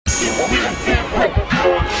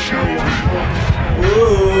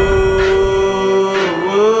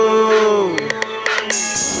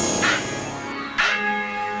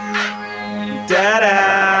Da da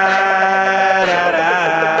da da.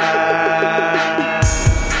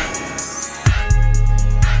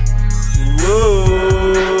 Whoa,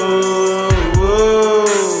 whoa.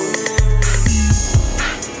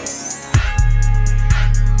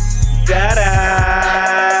 Da da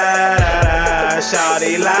da.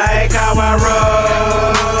 Shawty like how I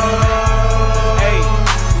roll. Hey,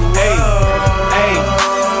 hey, hey,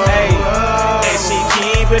 hey, and she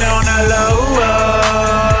keep it on the low.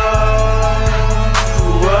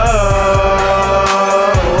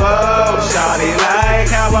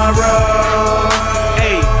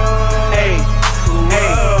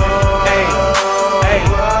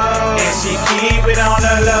 Keep it on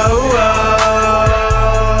the low.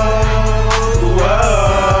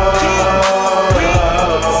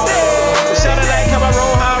 Shawty like how I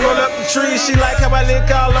roll, how I roll up the tree. She like how I lick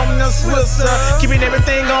all on the Swisser. Keeping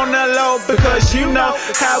everything on the low because you know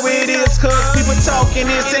how it is. Cause people talking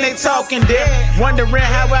this and they talking that. Wondering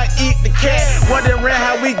how I eat the cat. Wondering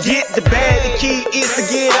how we get the bag. The key is to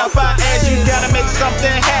get off our ass. You gotta make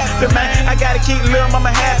something happen, man. I gotta keep little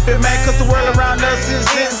mama happy, man. Cause the world around us is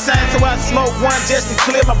insane. So I smoke one just to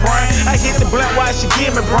clear my brain. I hit the blunt while she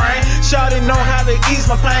give me brain. Shawty know how to ease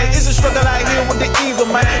my pain. It's a struggle out here with the evil,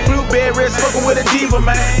 man. Blueberry smoking with a diva,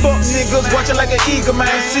 man. Fuck niggas watching like an eagle, man.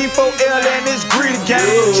 C4L and it's greedy gang.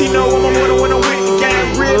 She know I'm a winner when I'm with the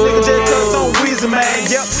game. Real nigga just cause on Weezy, man.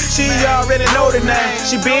 Yep, she already know the name.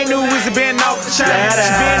 She been new Weezy, been off the chain.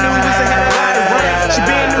 She been new Weezy, had a lot of rain. She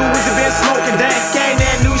been new Weezy, been smoking dank. Ain't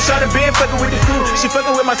that new shawty been fucking with the crew. She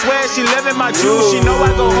fucking with my swag, she loving my juice. She know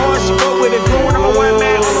I go hard, she fuck with it crew. I'm a one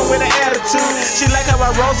man, owner with an attitude. She like how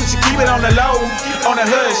I roll, so she keep it on the low, on the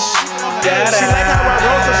hush. She like how I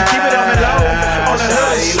roll, so she keep it on the low, on the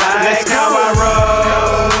hush. Let's go. How I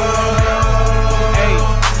roll. Hey,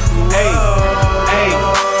 hey, hey,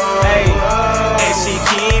 hey, and she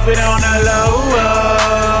keep it on the low.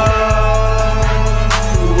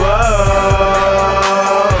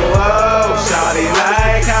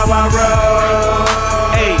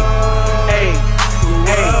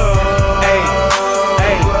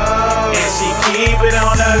 Keep it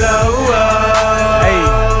on the low. Hey.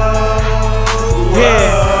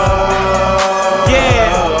 Yeah. Yeah.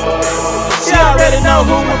 You already know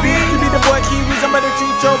who will be. You be the boy Kee Wezzy. I'm gonna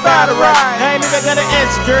treat your body right. I ain't even gonna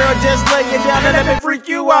answer, girl. Just lay it down and let me freak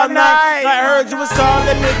you all night. I heard you was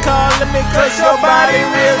calling me, cause your body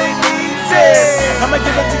really needs it. I'ma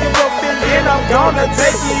give it to you broke and then I'm gonna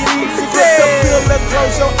take it easy. Just a pill and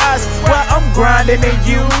close your eyes while I'm grinding in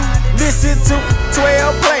you. Listen to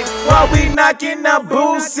 12 play while we knocking the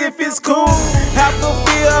boots if it's cool. Have to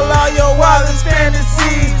feel all your wildest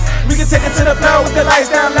fantasies. We can take it to the floor with the lights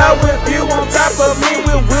down low. With you on top of me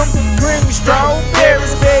with whipped cream,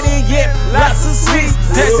 strawberries, better yet, lots of sweets.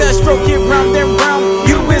 That's that stroke it round and round.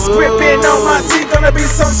 You is gripping on my teeth. Gonna be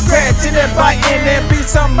some scratching and biting and be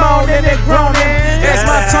some moaning and groaning. As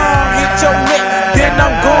my tongue hit your neck, then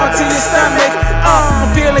I'm going to your stomach. I'm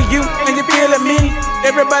feeling you and you're feeling me.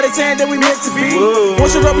 Everybody saying that we meant to be.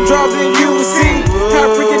 Once you rub and draw, then you will see how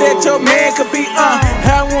freaky that your man could be.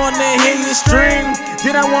 I wanna hear you scream,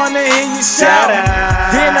 then I wanna hear you shout.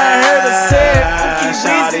 Then I heard her say, Kee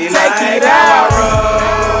Wezzy, take it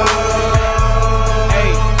out.